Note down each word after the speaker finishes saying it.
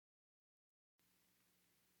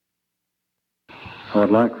I would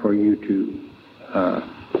like for you to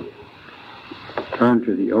turn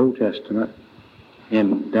to the Old Testament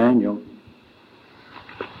in Daniel.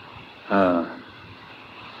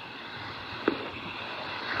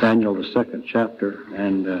 Daniel, the 2nd chapter,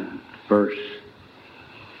 and verse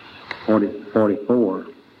 44,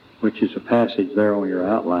 which is a passage there on your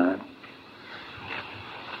outline.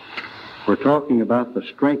 We're talking about the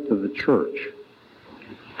strength of the church.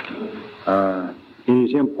 It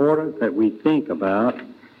is important that we think about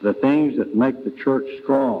the things that make the church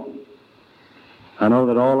strong. I know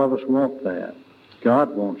that all of us want that.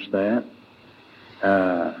 God wants that.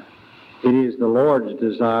 It is the Lord's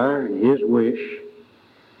desire, His wish,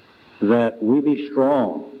 that we be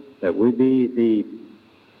strong, that we be the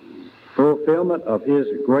fulfillment of His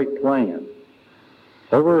great plan.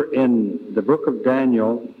 Over in the book of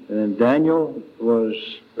Daniel, and Daniel was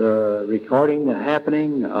recording the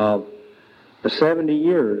happening of the 70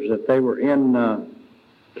 years that they were in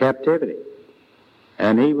captivity.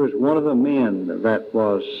 And he was one of the men that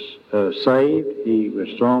was saved. He was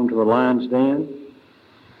thrown to the lion's den.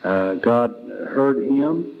 God heard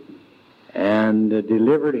him and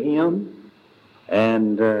delivered him.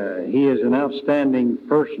 And he is an outstanding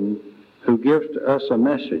person who gives to us a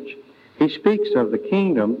message. He speaks of the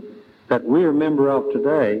kingdom that we are a member of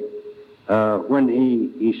today when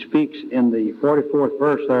he speaks in the 44th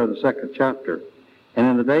verse there of the 2nd chapter. And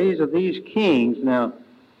in the days of these kings, now,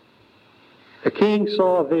 the king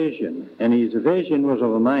saw a vision, and his vision was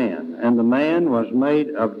of a man, and the man was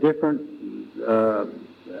made of different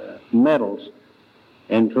metals,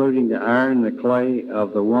 including the iron and the clay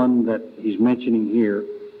of the one that he's mentioning here.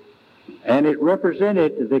 And it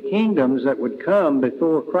represented the kingdoms that would come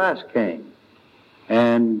before Christ came.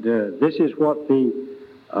 And this is what the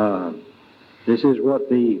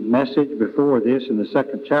message before this in the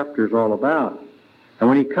 2nd chapter is all about. And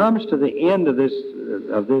when he comes to the end of this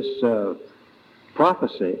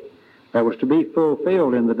prophecy that was to be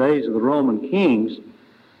fulfilled in the days of the Roman kings,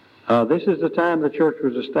 this is the time the church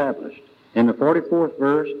was established. In the 44th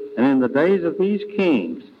verse, and in the days of these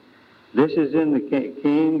kings, this is in the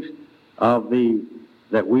kings of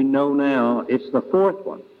that we know now. It's the 4th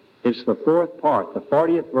one. It's the 4th part. The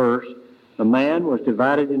 40th verse, the man was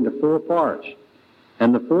divided into 4 parts.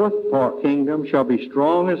 And the 4th kingdom shall be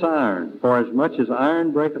strong as iron, for as much as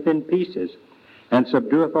iron breaketh in pieces, and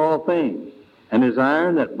subdueth all things. And as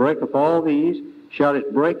iron that breaketh all these, shall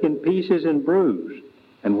it break in pieces and bruise.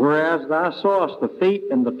 And whereas thou sawest the feet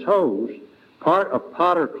and the toes, part of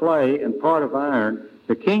potter clay and part of iron,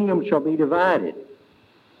 the kingdom shall be divided.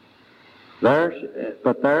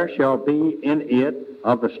 But there shall be in it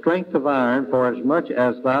of the strength of iron, for as much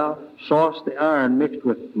as thou sawest the iron mixed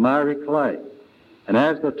with miry clay. And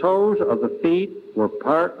as the toes of the feet were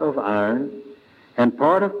part of iron and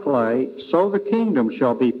part of clay, so the kingdom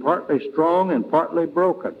shall be partly strong and partly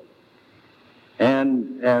broken.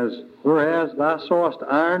 And whereas thou sawest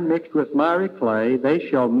iron mixed with miry clay, they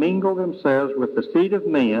shall mingle themselves with the seed of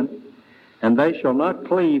men, and they shall not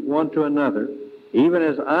cleave one to another, even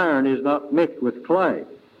as iron is not mixed with clay.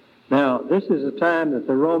 Now, this is a time that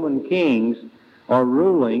the Roman kings are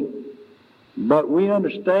ruling, but we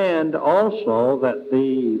understand also that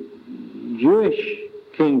the Jewish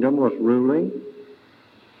kingdom was ruling,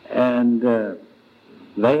 and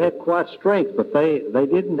they had quite strength, but they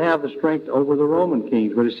didn't have the strength over the Roman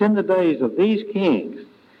kings. But it's in the days of these kings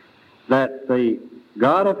that the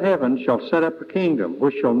God of heaven shall set up a kingdom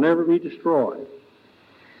which shall never be destroyed.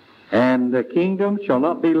 And the kingdom shall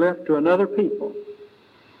not be left to another people,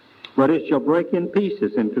 but it shall break in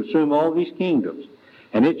pieces and consume all these kingdoms,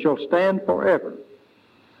 and it shall stand forever.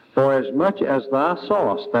 For as much as thou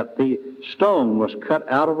sawest that the stone was cut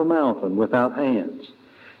out of the mountain without hands,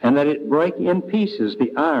 and that it brake in pieces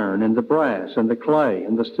the iron and the brass and the clay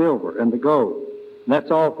and the silver and the gold. And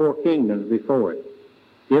that's all 4 kingdoms before it.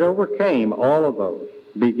 It overcame all of those,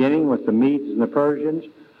 beginning with the Medes and the Persians,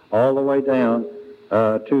 all the way down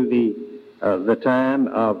to the time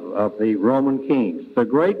of the Roman kings. The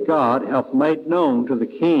great God hath made known to the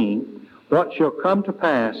king what shall come to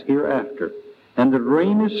pass hereafter. And the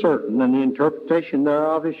dream is certain, and the interpretation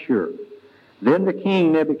thereof is sure. Then the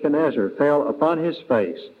king Nebuchadnezzar fell upon his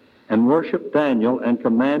face, and worshipped Daniel, and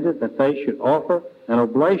commanded that they should offer an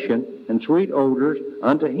oblation and sweet odors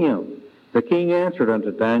unto him. The king answered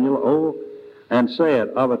unto Daniel, and said,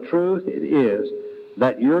 Of a truth it is,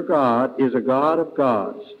 that your God is a God of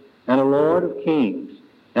gods, and a Lord of kings,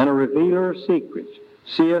 and a revealer of secrets.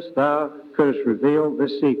 Seest thou couldst reveal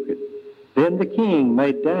this secret? Then the king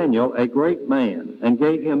made Daniel a great man, and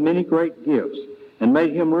gave him many great gifts, and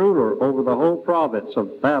made him ruler over the whole province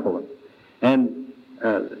of Babylon. And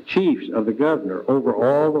chiefs of the governor over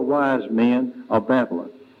all the wise men of Babylon.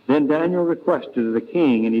 Then Daniel requested of the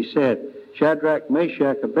king, and he said, Shadrach,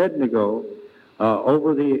 Meshach, Abednego,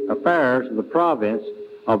 over the affairs of the province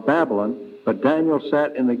of Babylon, but Daniel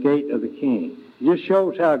sat in the gate of the king. It just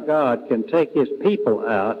shows how God can take his people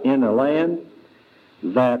out in a land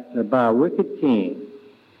that by a wicked king,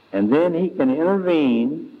 and then he can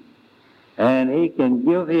intervene, and he can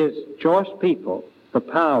give his choice people the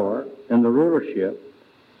power and the rulership,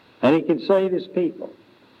 and he can save his people.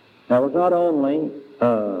 Now, it was not only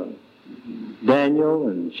Daniel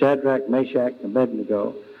and Shadrach, Meshach, and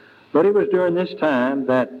Abednego, but it was during this time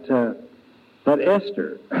that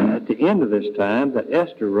Esther, at the end of this time, that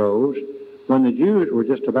Esther rose when the Jews were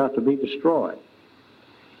just about to be destroyed.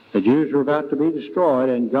 The Jews were about to be destroyed,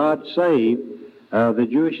 and God saved the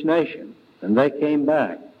Jewish nation, and they came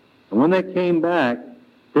back. And when they came back,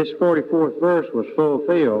 this 44th verse was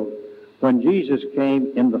fulfilled when Jesus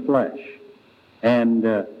came in the flesh. And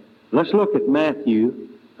let's look at Matthew,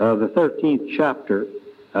 the 13th chapter,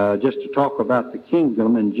 just to talk about the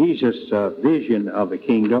kingdom and Jesus' vision of the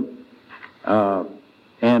kingdom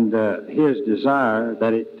and his desire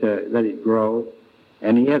that it grow.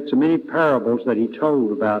 And he had so many parables that he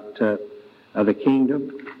told about the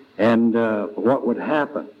kingdom and what would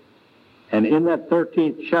happen. And in that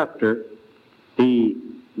 13th chapter, the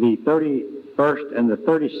 31st and the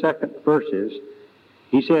 32nd verses,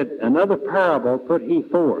 he said, Another parable put he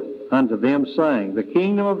forth unto them, saying, The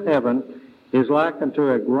kingdom of heaven is like unto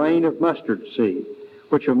a grain of mustard seed,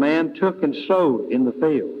 which a man took and sowed in the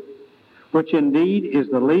field, which indeed is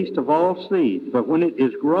the least of all seeds, but when it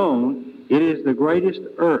is grown, it is the greatest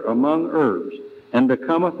among herbs, and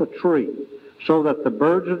becometh a tree, so that the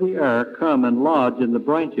birds of the air come and lodge in the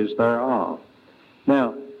branches thereof.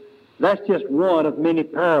 Now, that's just one of many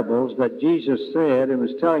parables that Jesus said and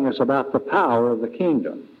was telling us about the power of the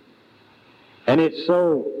kingdom. And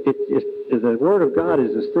the Word of God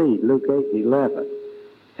is a seed, Luke 8:11.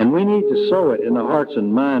 And we need to sow it in the hearts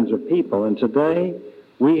and minds of people. And today,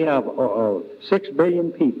 we have 6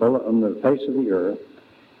 billion people on the face of the earth,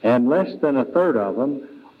 and less than a third of them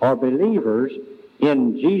are believers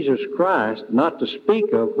in Jesus Christ, not to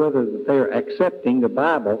speak of whether they're accepting the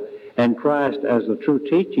Bible and Christ as the true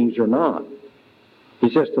teachings or not.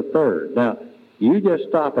 It's just a third. Now, you just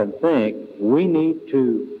stop and think, we need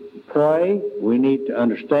to pray, we need to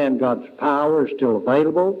understand God's power is still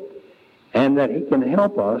available, and that he can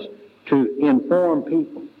help us to inform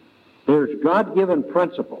people. There's God-given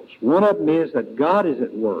principles. One of them is that God is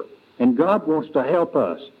at work, and God wants to help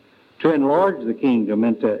us to enlarge the kingdom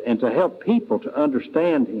and to help people to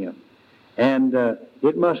understand him. And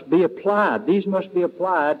it must be applied. These must be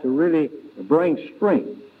applied to really bring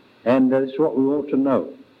strength. And that's what we want to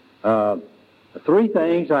know. 3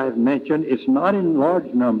 things I have mentioned. It's not in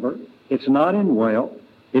large number. It's not in wealth.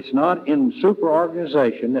 It's not in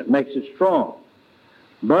superorganization that makes it strong.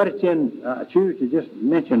 But it's in, I choose to just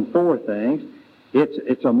mention 4 things.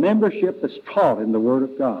 It's a membership that's taught in the Word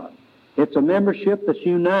of God. It's a membership that's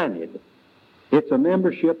united. It's a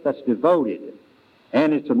membership that's devoted.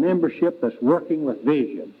 And it's a membership that's working with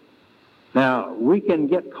vision. Now, we can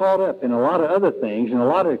get caught up in a lot of other things and a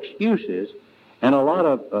lot of excuses and a lot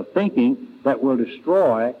of thinking that will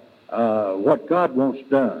destroy what God wants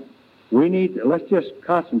done. Let's just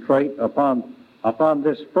concentrate upon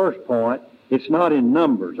this first point. It's not in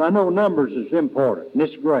numbers. I know numbers is important, and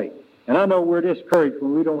it's great. And I know we're discouraged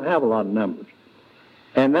when we don't have a lot of numbers.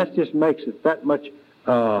 And that just makes it that much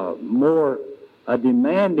more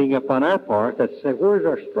demanding upon our part that say, where's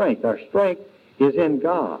our strength? Our strength is in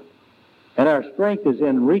God. And our strength is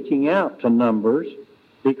in reaching out to numbers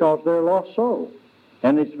because they're lost souls.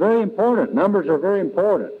 And it's very important. Numbers are very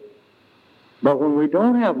important. But when we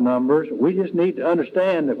don't have numbers, we just need to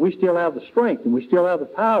understand that we still have the strength and we still have the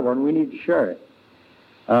power and we need to share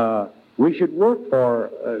it. We should work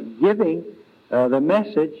for giving the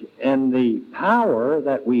message and the power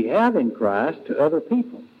that we have in Christ to other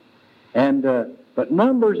people. And but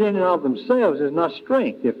numbers in and of themselves is not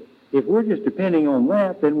strength. If we're just depending on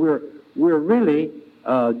that, then we're really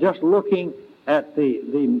just looking at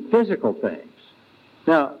the physical things.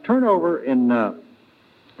 Now, turn over in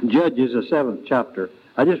Judges, the 7th chapter.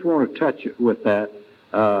 I just want to touch with that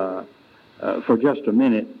for just a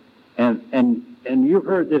minute. And you've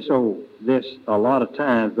heard this a lot of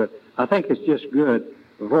times, but I think it's just good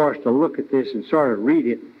for us to look at this and sort of read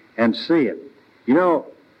it and see it. You know,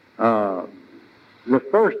 the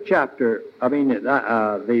first chapter,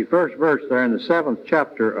 the first verse there in the 7th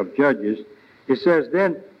chapter of Judges, it says,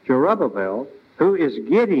 Then Jerubbaal, who is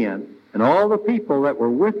Gideon, and all the people that were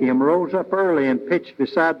with him rose up early and pitched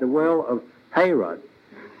beside the well of Harod,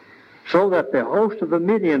 so that the host of the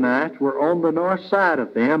Midianites were on the north side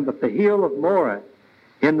of them, but the hill of Moreh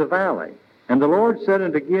in the valley. And the Lord said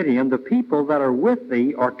unto Gideon, the people that are with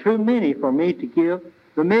thee are too many for me to give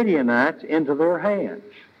the Midianites into their hands,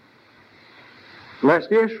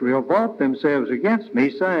 lest Israel vaunt themselves against me,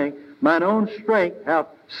 saying, mine own strength hath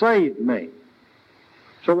saved me.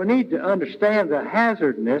 So we need to understand the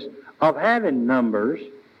hazardness of having numbers,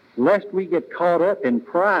 lest we get caught up in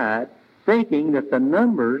pride, thinking that the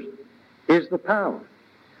numbers is the power.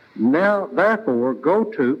 Now, therefore, go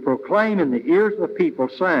to, proclaim in the ears of the people,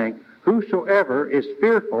 saying, whosoever is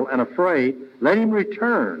fearful and afraid, let him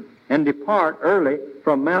return and depart early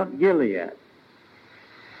from Mount Gilead.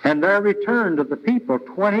 And there returned of the people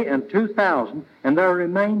 22,000, and there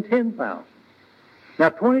remained 10,000. Now,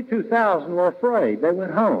 22,000 were afraid. They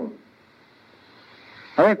went home.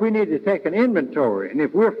 I think we need to take an inventory, and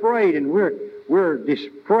if we're afraid and we're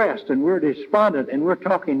depressed and we're despondent and we're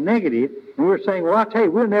talking negative and we're saying, well, I tell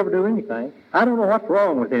you, we'll never do anything. I don't know what's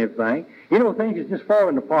wrong with anything. You know, things are just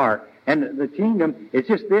falling apart, and the kingdom is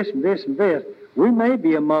just this and this and this. We may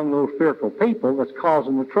be among those fearful people that's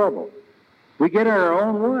causing the trouble. We get in our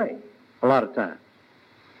own way a lot of times.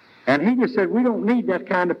 And he just said, we don't need that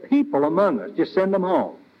kind of people among us. Just send them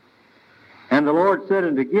home. And the Lord said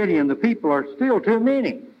unto Gideon, the people are still too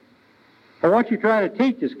many. Well, what you trying to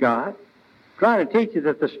teach us, God? Trying to teach you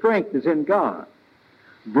that the strength is in God.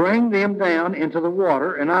 Bring them down into the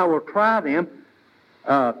water, and I will try them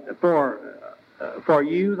for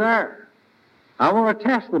you there. I want to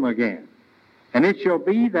test them again. And it shall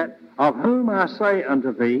be that of whom I say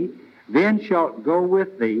unto thee, then shall go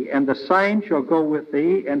with thee, and the same shall go with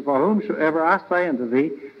thee, and for whomsoever I say unto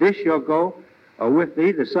thee, this shall go with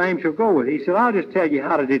thee, the same shall go with thee. He said, I'll just tell you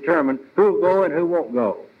how to determine who will go and who won't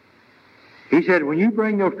go. He said, when you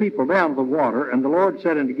bring those people down to the water, and the Lord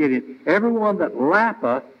said unto Gideon, everyone that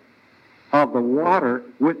lappeth of the water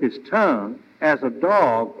with his tongue, as a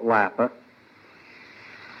dog lappeth,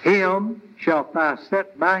 him shalt thou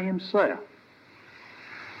set by himself.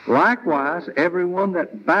 Likewise, everyone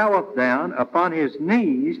that boweth down upon his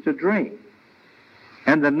knees to drink.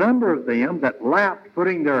 And the number of them that lapped,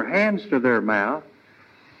 putting their hands to their mouth,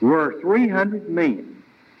 were 300 men.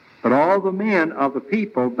 But all the men of the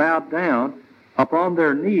people bowed down upon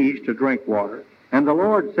their knees to drink water. And the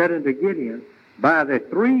Lord said unto Gideon, by the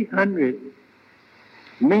 300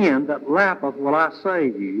 men that lappeth will I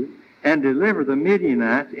save you, and deliver the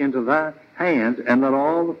Midianites into thy hands, and let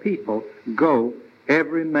all the people go,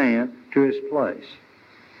 every man to his place.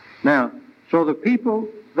 Now, so the people,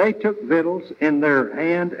 they took victuals in their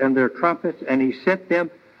hand and their trumpets, and he sent them,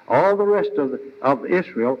 all the rest of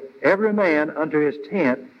Israel, every man unto his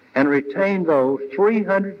tent, and retained those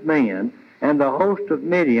 300 men, and the host of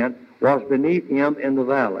Midian was beneath him in the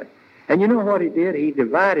valley. And you know what he did? He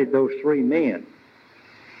divided those 3 men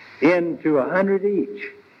into 100 each.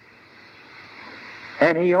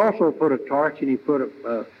 And he also put a torch, and he put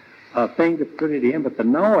a thing to put it in, but the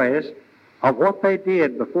noise of what they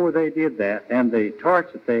did before they did that, and the torch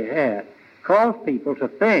that they had, caused people to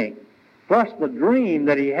think, plus the dream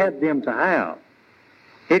that he had them to have,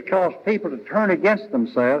 it caused people to turn against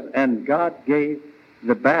themselves, and God gave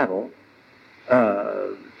the battle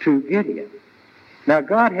to Gideon. Now,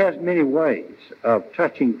 God has many ways of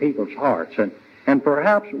touching people's hearts, and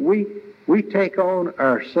perhaps we take on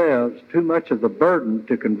ourselves too much of the burden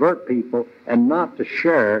to convert people and not to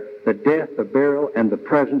share the death, the burial, and the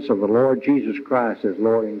presence of the Lord Jesus Christ as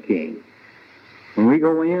Lord and King. When we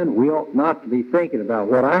go in, we ought not to be thinking about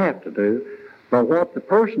what I have to do, but what the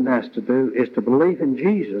person has to do is to believe in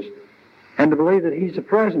Jesus and to believe that He's the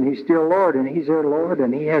present, He's still Lord, and He's their Lord,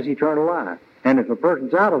 and He has eternal life. And if a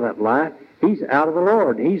person's out of that life, he's out of the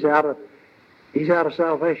Lord. He's out of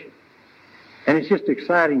salvation. And it's just an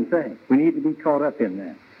exciting thing. We need to be caught up in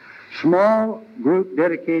that. Small group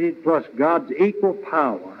dedicated plus God's equal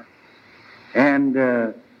power. And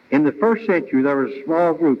in the first century, there was a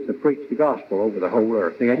small group that preached the gospel over the whole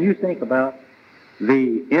earth. And you think about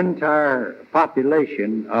the entire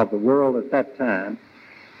population of the world at that time,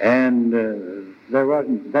 and there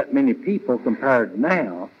wasn't that many people compared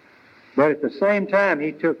now. But at the same time,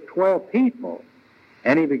 he took 12 people,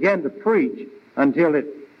 and he began to preach until it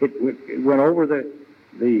went over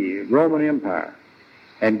the Roman Empire.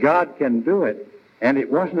 And God can do it, and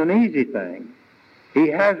it wasn't an easy thing. He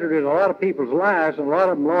hazarded a lot of people's lives, and a lot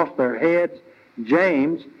of them lost their heads.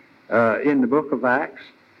 James, in the book of Acts,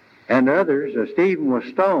 and others, Stephen was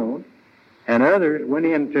stoned, and others went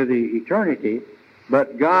into the eternity.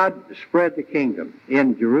 But God spread the kingdom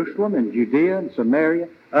in Jerusalem and Judea and Samaria,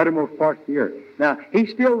 uttermost parts of the earth. Now,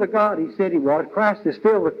 He's still the God He said He was. Christ is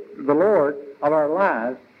still the Lord of our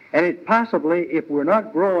lives. And it's possibly, if we're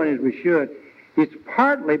not growing as we should, it's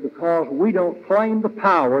partly because we don't claim the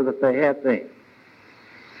power that they have then.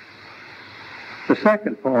 The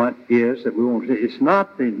second point is that it's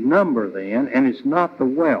not the number then, and it's not the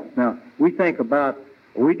wealth. Now, we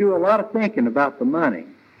do a lot of thinking about the money,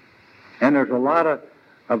 and there's a lot of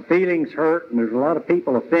feelings hurt, and there's a lot of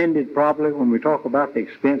people offended probably when we talk about the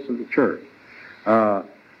expense of the church.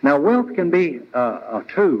 Now, wealth can be a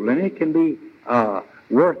tool, and it can be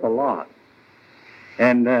worth a lot.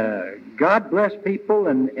 And God blessed people,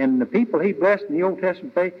 and the people He blessed in the Old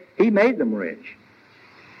Testament faith, He made them rich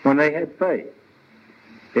when they had faith.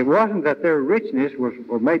 It wasn't that their richness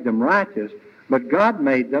made them righteous, but God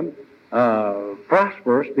made them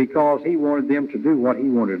prosperous because He wanted them to do what He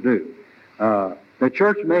wanted to do. The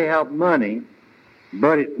church may have money,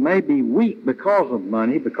 but it may be weak because of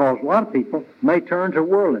money, because a lot of people may turn to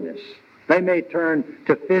worldliness. They may turn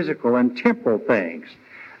to physical and temporal things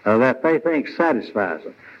that they think satisfies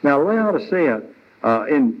them. Now, Laodicea,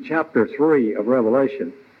 in chapter 3 of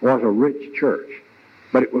Revelation, was a rich church,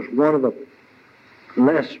 but it was one of the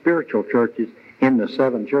less spiritual churches in the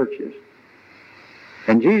 7 churches.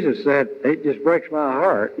 And Jesus said, it just breaks my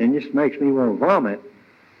heart and just makes me want to vomit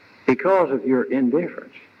because of your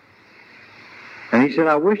indifference. And He said,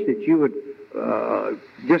 I wish that you would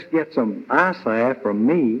just get some eye salve from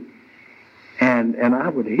me, and I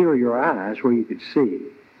would heal your eyes where you could see,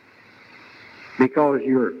 because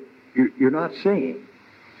you're not seeing.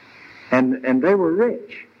 And they were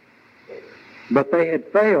rich, but they had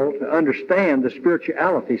failed to understand the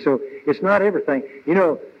spirituality. So it's not everything. You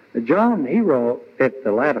know, John, he wrote at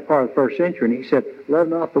the latter part of the first century, and he said, love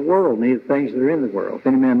not the world, neither the things that are in the world. If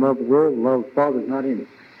any man love the world, the love of the Father is not in him.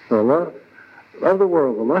 So love the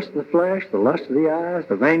world, the lust of the flesh, the lust of the eyes,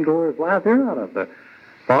 the vainglory of life, they're not of the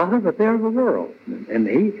Father, but they're of the world. And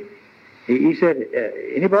he said,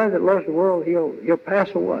 anybody that loves the world, he'll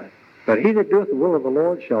pass away. But he that doeth the will of the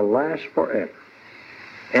Lord shall last forever.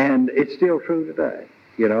 And it's still true today.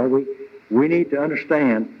 You know, we need to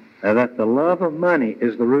understand that the love of money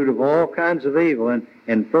is the root of all kinds of evil. And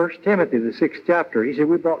in 1 Timothy, the 6th chapter, he said,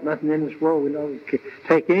 we brought nothing in this world. We don't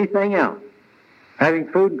take anything out. Having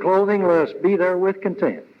food and clothing, let us be therewith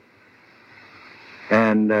content.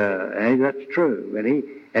 And that's true.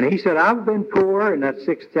 And he said, I've been poor, in that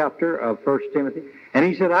 6th chapter of 1 Timothy. And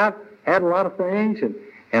he said, I've had a lot of things,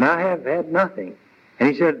 and I have had nothing. And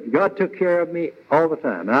he said, God took care of me all the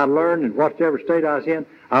time. And I learned in whatever state I was in,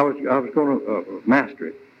 I was going to master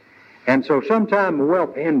it. And so sometimes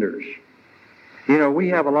wealth hinders. You know, we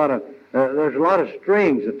have there's a lot of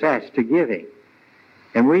strings attached to giving.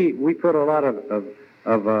 And we put a lot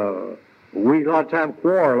we a lot of time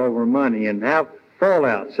quarrel over money and have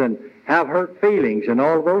fallouts and have hurt feelings and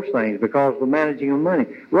all of those things because of the managing of money.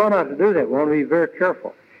 We ought not to do that. We ought to be very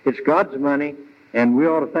careful. It's God's money, and we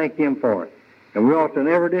ought to thank Him for it. And we ought to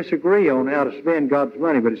never disagree on how to spend God's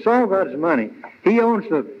money. But it's all God's money. He owns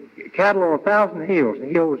the cattle on 1,000 hills.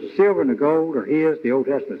 He owns the silver and the gold are His, the Old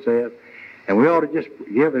Testament says. And we ought to just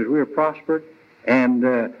give as we are prospered, and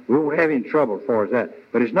we won't have any trouble as far as that.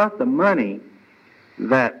 But it's not the money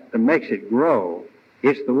that makes it grow.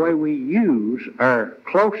 It's the way we use our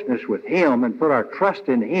closeness with Him and put our trust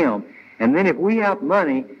in Him. And then if we have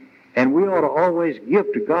money, and we ought to always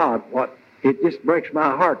give to God it just breaks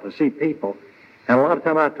my heart to see people. And a lot of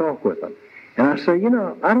time I talk with them. And I say, you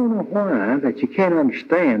know, I don't know why that you can't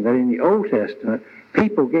understand that in the Old Testament,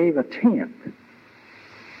 people gave a tenth.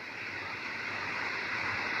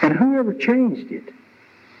 And whoever changed it?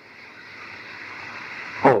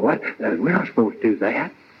 Oh, what? We're not supposed to do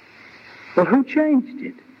that. Well, who changed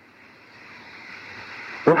it?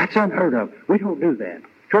 Well, that's unheard of. We don't do that.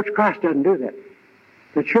 Church of Christ doesn't do that.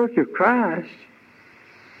 The Church of Christ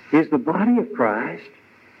is the body of Christ,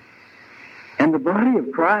 and the body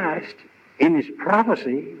of Christ in His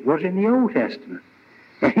prophecy was in the Old Testament.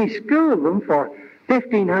 And He schooled them for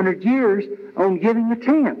 1,500 years on giving a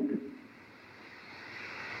tenth.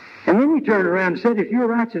 And then He turned around and said, if your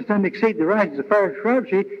righteousness doesn't exceed the righteousness of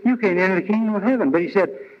Pharisee, you can't enter the kingdom of heaven. But He said,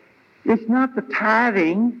 it's not the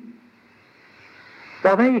tithing.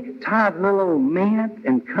 Well, they tithe little old mint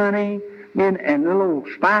and cunning and little old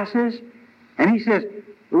spices. And He says,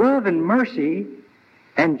 love and mercy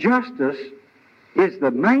and justice is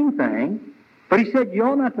the main thing. But He said, you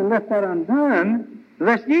ought not to let that undone.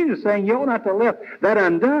 That's Jesus saying you ought not to let that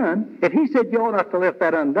undone. If He said you ought not to let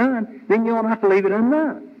that undone, then you ought not to leave it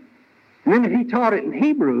undone. And then if He taught it in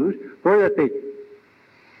Hebrews, where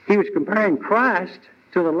He was comparing Christ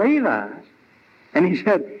to the Levites, and He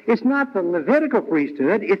said, it's not the Levitical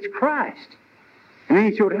priesthood, it's Christ. And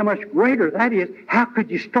then He showed how much greater that is. How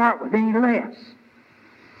could you start with any less?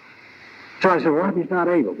 So I said, well, if he's not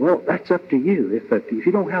able, well, that's up to you. If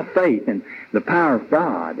you don't have faith in the power of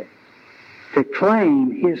God to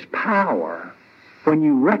claim his power when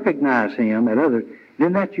you recognize him at others,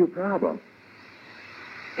 then that's your problem.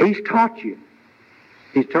 He's taught you.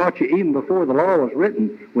 He's taught you even before the law was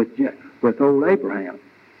written with old Abraham.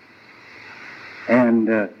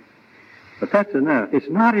 But that's enough. It's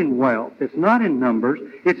not in wealth. It's not in numbers.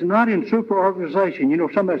 It's not in super organization. You know,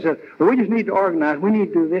 somebody says, well, we just need to organize. We need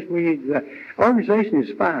to do this. We need to do that. Organization is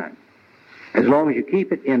fine as long as you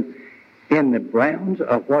keep it in the bounds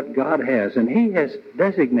of what God has. And he has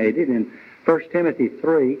designated in 1 Timothy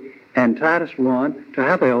 3 and Titus 1 to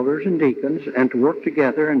have elders and deacons and to work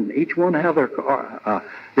together, and each one have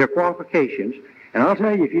their qualifications. And I'll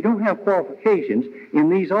tell you, if you don't have qualifications in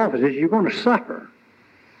these offices, you're going to suffer.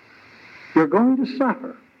 You're going to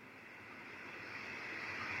suffer.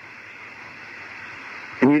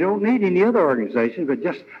 And you don't need any other organization but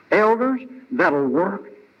just elders that'll work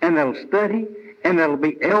and that'll study and that'll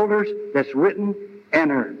be elders that's written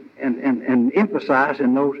and emphasized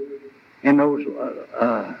in those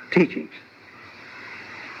teachings.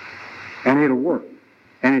 And it'll work.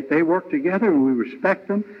 And if they work together and we respect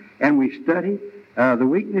them and we study, the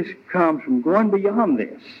weakness comes from going beyond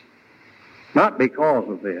this, not because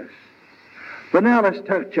of this. But now let's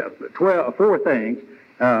touch four things.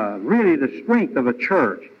 Really, the strength of a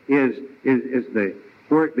church is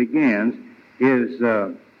where it begins is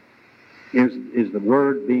the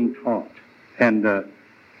word being taught, and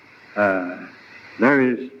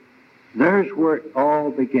there's where it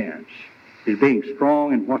all begins. Is being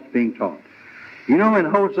strong in what's being taught. You know, in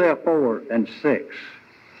Hosea 4 and 6.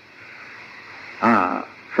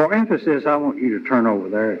 For emphasis, I want you to turn over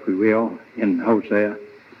there, if we will, in Hosea.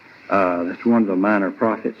 That's one of the minor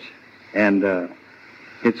prophets. And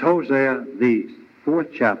it's Hosea, the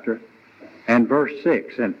 4th chapter, and verse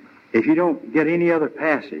 6. And if you don't get any other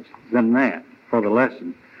passage than that for the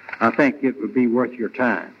lesson, I think it would be worth your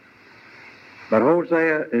time. But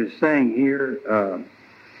Hosea is saying here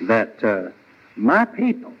that my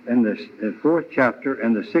people, in the 4th chapter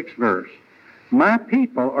and the 6th verse, my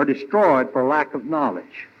people are destroyed for lack of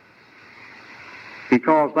knowledge.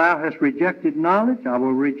 Because thou hast rejected knowledge, I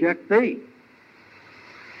will reject thee.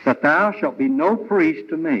 That thou shalt be no priest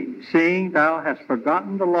to me, seeing thou hast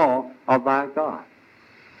forgotten the law of thy God.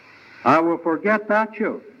 I will forget thy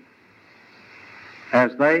children.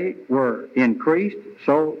 As they were increased,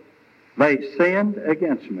 so they sinned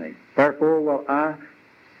against me. Therefore will I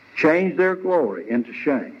change their glory into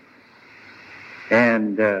shame.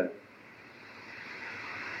 And the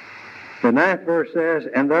 9th verse says,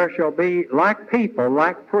 and there shall be like people,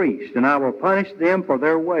 like priests, and I will punish them for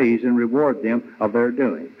their ways and reward them of their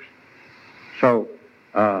doings. So,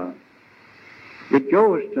 it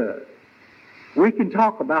goes to, we can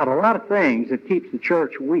talk about a lot of things that keeps the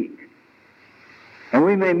church weak. And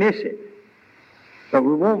we may miss it. But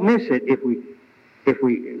we won't miss it if we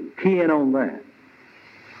key in on that.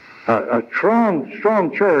 A strong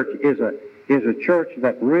church is a church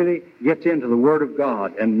that really gets into the Word of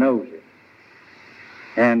God and knows it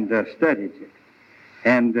and studies it.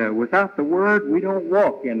 And without the Word, we don't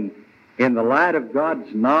walk in the light of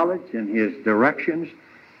God's knowledge and His directions.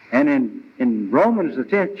 And in Romans, the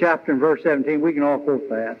 10th chapter and verse 17, we can all quote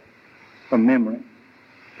that from memory.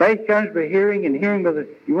 Faith comes by hearing, and hearing by the...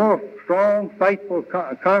 You want a strong, faithful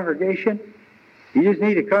congregation? You just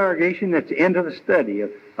need a congregation that's into the study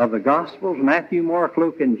of the Gospels, Matthew, Mark,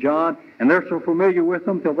 Luke, and John, and they're so familiar with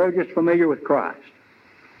them till they're just familiar with Christ.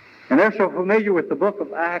 And they're so familiar with the book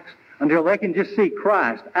of Acts until they can just see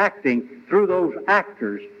Christ acting through those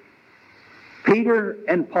actors, Peter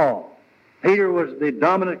and Paul. Peter was the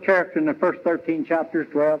dominant character in the first 13 chapters,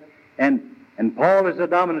 12, and Paul is the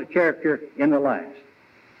dominant character in the last.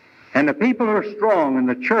 And the people who are strong in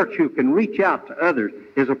the church who can reach out to others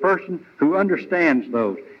is a person who understands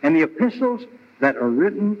those. And the epistles that are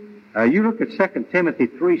written, you look at 2 Timothy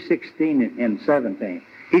 3:16 and 17.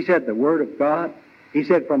 He said the Word of God, he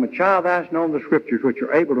said, from a child thou hast known the Scriptures, which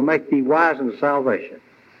are able to make thee wise unto salvation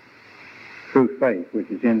through faith, which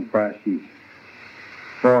is in Christ Jesus.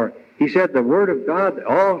 For he said the Word of God,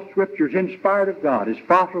 all Scripture is inspired of God, is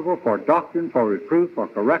profitable for doctrine, for reproof, for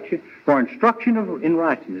correction, for instruction in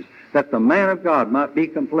righteousness, that the man of God might be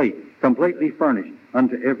completely furnished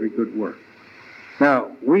unto every good work.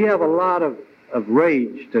 Now, we have a lot of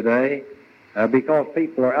rage today because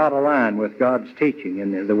people are out of line with God's teaching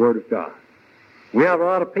in the Word of God. We have a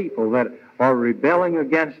lot of people that are rebelling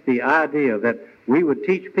against the idea that we would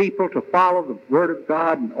teach people to follow the Word of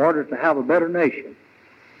God in order to have a better nation.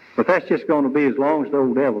 But that's just going to be as long as the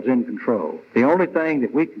old devil's in control. The only thing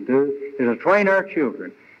that we can do is to train our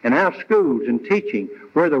children and have schools and teaching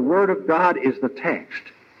where the Word of God is the text.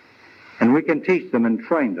 And we can teach them and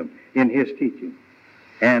train them in His teaching.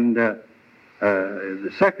 And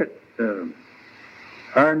the second,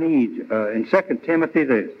 our needs, in 2 Timothy,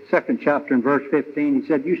 the 2nd chapter and verse 15, he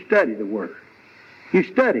said, you study the Word. You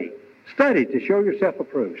study. Study to show yourself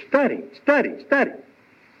approved. Study, study, study.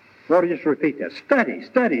 Lord, just repeat that. Study,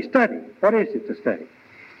 study, study. What is it to study?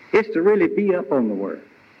 It's to really be up on the Word.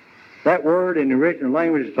 That word in the original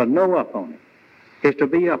language is to know up on it. It's to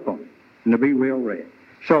be up on it and to be well read.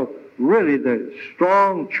 So really the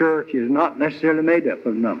strong church is not necessarily made up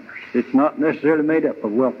of numbers. It's not necessarily made up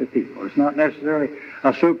of wealthy people. It's not necessarily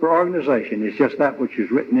a super organization. It's just that which is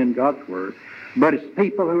written in God's Word. But it's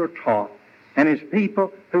people who are taught, and it's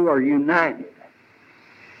people who are united.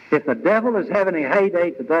 If the devil is having a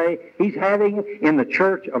heyday today, he's having it in the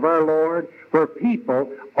church of our Lord, where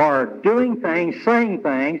people are doing things, saying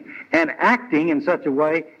things, and acting in such a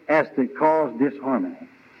way as to cause disharmony.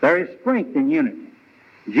 There is strength in unity.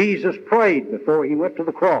 Jesus prayed before he went to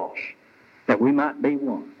the cross that we might be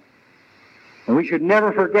one. And we should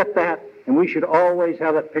never forget that, and we should always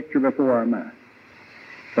have that picture before our mind.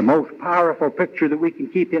 The most powerful picture that we can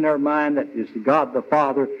keep in our mind, that is God the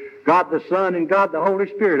Father, God the Son, and God the Holy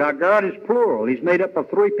Spirit. Our God is plural. He's made up of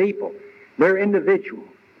three people. They're individual.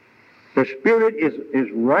 The Spirit is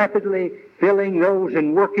rapidly filling those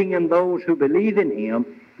and working in those who believe in Him.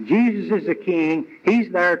 Jesus is the King. He's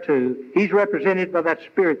there too. He's represented by that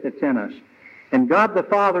Spirit that's in us. And God the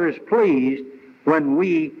Father is pleased when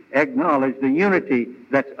we acknowledge the unity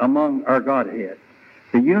that's among our Godhead.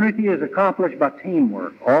 The unity is accomplished by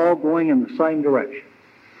teamwork, all going in the same direction.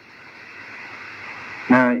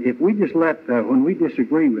 Now, if we just let, when we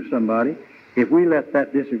disagree with somebody, if we let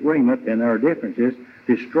that disagreement and our differences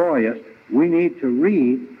destroy us, we need to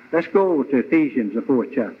read. Let's go to Ephesians, the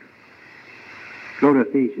 4th chapter. Go to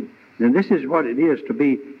Ephesians. Now, this is what it is to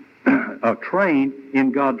be trained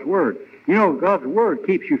in God's Word. You know, God's Word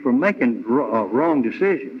keeps you from making wrong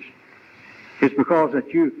decisions. It's because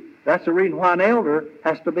that's the reason why an elder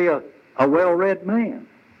has to be a well-read man.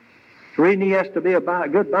 The reason he has to be a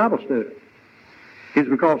good Bible student is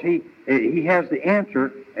because he has the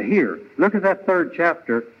answer here. Look at that 4th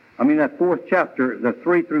chapter, the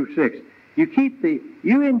 3 through 6.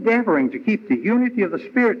 You endeavoring to keep the unity of the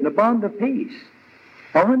Spirit in the bond of peace.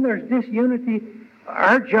 Now, when there's disunity,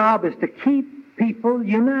 our job is to keep people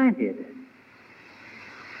united.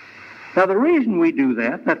 Now, the reason we do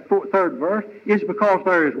that 3rd verse, is because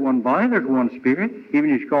there is one body, there's one Spirit,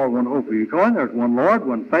 even as you call one hope of your calling, there's one Lord,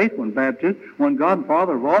 one faith, one baptism, one God and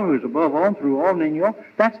Father of all, who is above all, and through all, and in you all.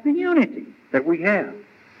 That's the unity that we have.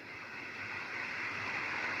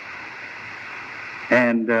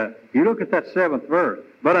 And you look at that 7th verse.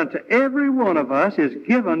 But unto every one of us is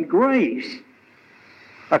given grace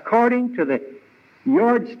according to the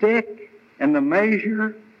yardstick and the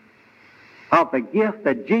measure of the gift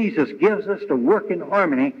that Jesus gives us to work in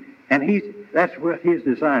harmony, and that's what His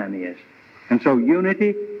design is. And so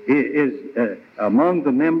unity is among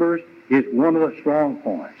the members is one of the strong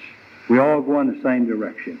points. We all go in the same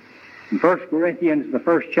direction. In 1 Corinthians, the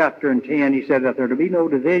 1st chapter and 10, he said that there to be no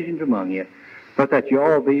divisions among you, but that you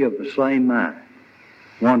all be of the same mind,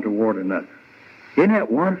 one toward another. Isn't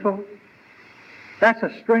that wonderful? That's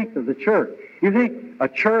a strength of the church. You think a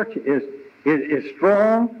church is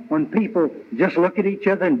strong when people just look at each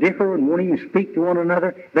other and differ and won't even speak to one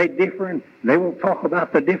another? They differ and they won't talk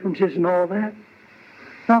about the differences and all that?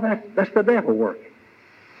 No, that's the devil working.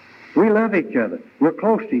 We love each other. We're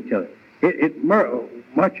close to each other.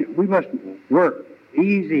 We must work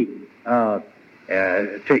easy to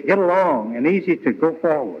get along and easy to go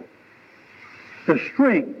forward. The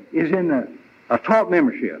strength is in a taught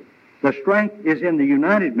membership. The strength is in the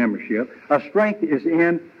united membership. A strength is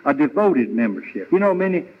in a devoted membership. You know,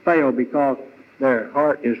 many fail because their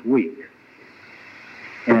heart is weak.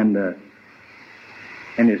 And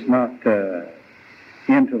it's not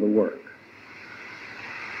into the work.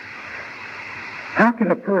 How can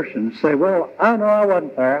a person say, well, I know I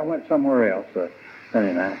wasn't there. I went somewhere else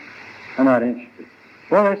Sunday night. I'm not interested.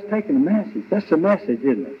 Well, that's taking a message. That's the message,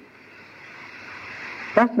 isn't it?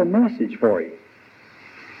 That's the message for you.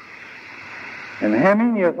 And how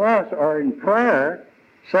many of us are in prayer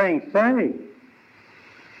saying, "Say,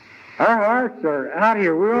 our hearts are out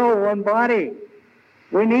here. We're all one body.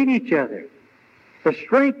 We need each other." The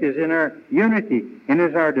strength is in our unity and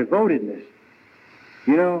is our devotedness.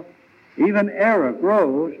 You know, even error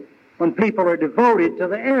grows when people are devoted to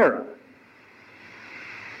the error.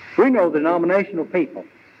 We know the denominational people,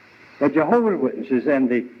 the Jehovah's Witnesses and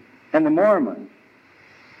the Mormons.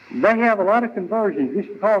 They have a lot of conversions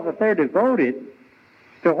just because if they're devoted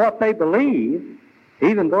to what they believe,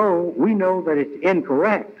 even though we know that it's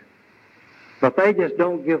incorrect. But they just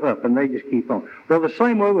don't give up, and they just keep on. Well, the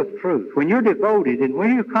same way with truth. When you're devoted, and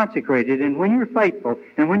when you're consecrated, and when you're faithful,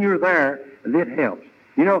 and when you're there, it helps.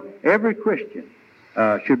 You know, every Christian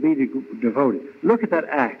should be devoted. Look at that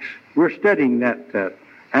Acts. We're studying that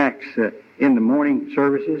Acts in the morning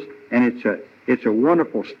services, and it's a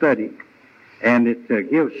wonderful study, and it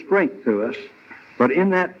gives strength to us. But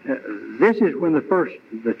in that, this is when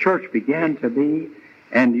the church began to be,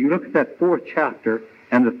 and you look at that 4th chapter,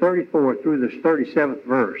 and the 34th through the 37th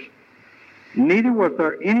verse. Neither was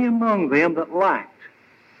there any among them that lacked.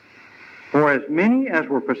 For as many as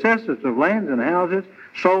were possessors of lands and houses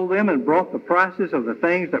sold them and brought the prices of the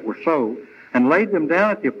things that were sold and laid them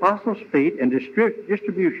down at the apostles' feet, and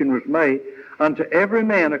distribution was made unto every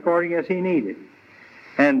man according as he needed.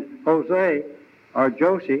 And Jose, or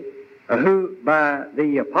Josie, who by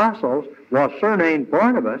the apostles was surnamed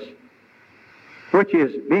Barnabas, which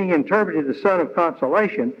is being interpreted the son of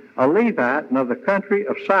consolation, a Levite and of the country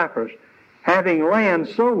of Cyprus, having land,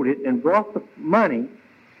 sold it and brought the money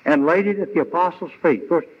and laid it at the apostles' feet. Of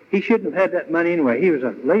course, he shouldn't have had that money anyway. He was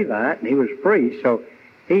a Levite and he was a priest, so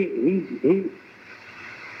it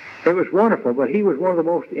was wonderful, but he was one of the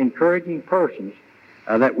most encouraging persons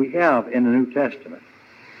that we have in the New Testament.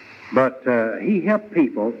 But he helped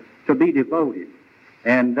people to be devoted.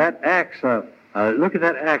 And that Acts, look at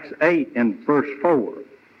that Acts 8 and verse 4,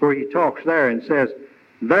 where he talks there and says,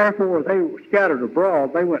 therefore they were scattered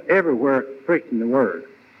abroad, they went everywhere preaching the word.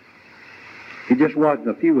 It just wasn't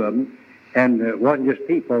a few of them, and it wasn't just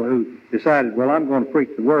people who decided, well, I'm going to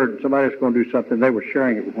preach the word, and somebody else is going to do something. They were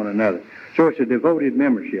sharing it with one another. So it's a devoted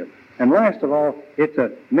membership. And last of all, it's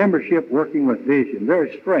a membership working with vision. There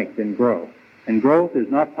is strength in growth, and growth is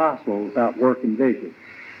not possible without work and vision.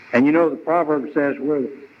 And you know, the proverb says,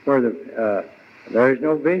 there is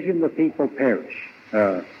no vision, the people perish.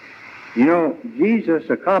 You know, Jesus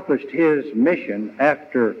accomplished his mission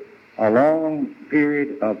after a long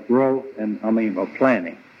period of growth of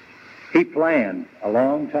planning. He planned a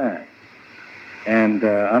long time. And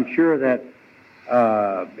I'm sure that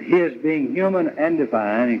his being human and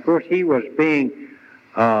divine, and of course he was being,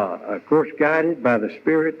 guided by the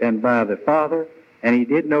Spirit and by the Father, and he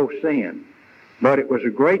did no sin. But it was a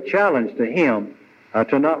great challenge to him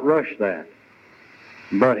to not rush that.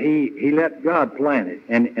 But he let God plan it,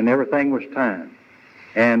 and everything was timed.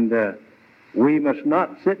 And we must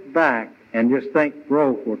not sit back and just think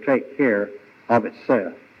growth will take care of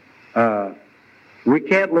itself. We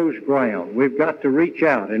can't lose ground. We've got to reach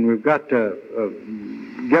out, and we've got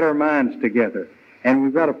to get our minds together, and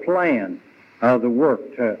we've got to plan the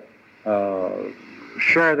work to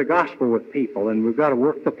share the gospel with people, and we've got to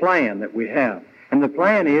work the plan that we have. And the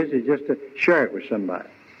plan is just to share it with somebody.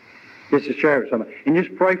 Just to share it with somebody. And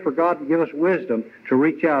just pray for God to give us wisdom to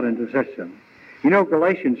reach out into such something. You know,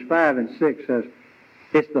 Galatians 5 and 6 says,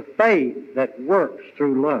 it's the faith that works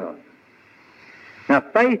through love. Now,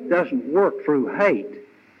 faith doesn't work through hate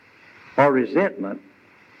or resentment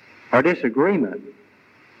or disagreement.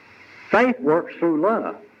 Faith works through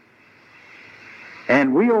love.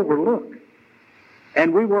 And we overlook.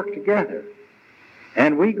 And we work together.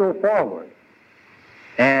 And we go forward.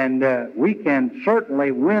 And we can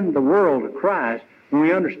certainly win the world to Christ when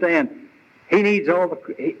we understand he needs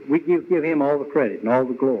we give him all the credit and all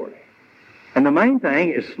the glory. And the main thing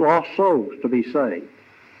is lost souls to be saved.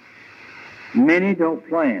 Many don't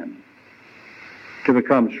plan to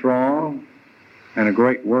become strong and a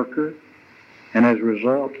great worker, and as a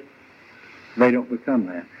result, they don't become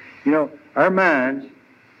that. You know, our minds,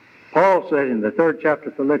 Paul said in the 3rd chapter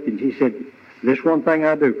of Philippians, he said, this one thing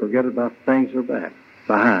I do, forget about the things that are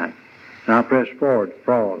behind. And I press forward to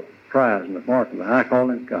the prize and the mark of the high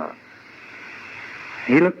calling of God.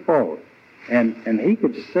 He looked forward, and he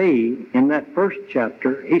could see in that 1st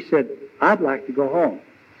chapter, he said, I'd like to go home.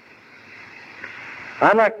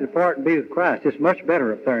 I'd like to depart and be with Christ. It's much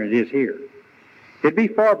better up there than it is here. It'd be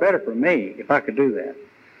far better for me if I could do that.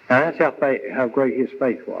 Now, that's how great his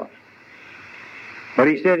faith was. But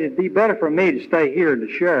he said, it'd be better for me to stay here and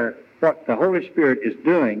to share what the Holy Spirit is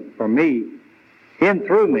doing for me, in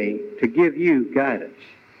through me, to give you guidance.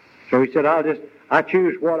 So he said, I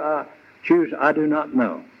choose what I choose, I do not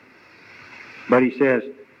know. But he says,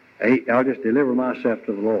 I'll just deliver myself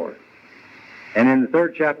to the Lord. And in the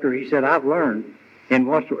 3rd chapter, he said, I've learned in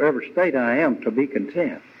whatsoever state I am to be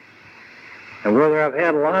content. And whether I've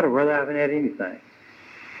had a lot or whether I haven't had anything,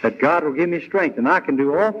 that God will give me strength, and I can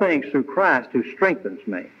do all things through Christ who strengthens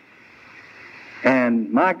me.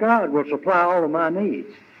 And my God will supply all of my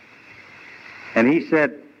needs. And he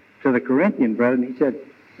said to the Corinthian brethren, he said,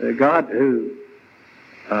 God who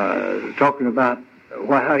talking about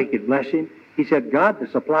how he could bless him. He said, God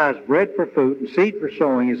that supplies bread for food and seed for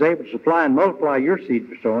sowing is able to supply and multiply your seed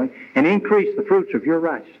for sowing and increase the fruits of your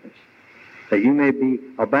righteousness, that you may be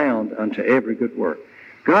abound unto every good work.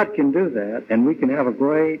 God can do that, and we can have a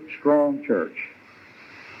great, strong church.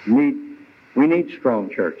 We need strong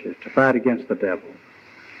churches to fight against the devil.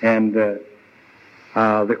 And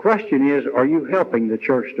the question is, are you helping the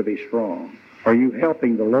church to be strong? Are you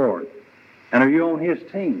helping the Lord? And are you on His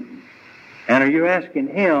team? And are you asking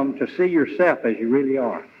Him to see yourself as you really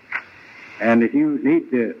are? And if you need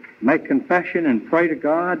to make confession and pray to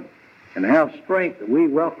God and have strength, we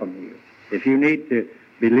welcome you. If you need to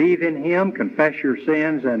believe in Him, confess your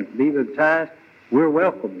sins, and be baptized, we'll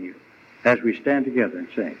welcome you as we stand together and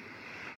sing.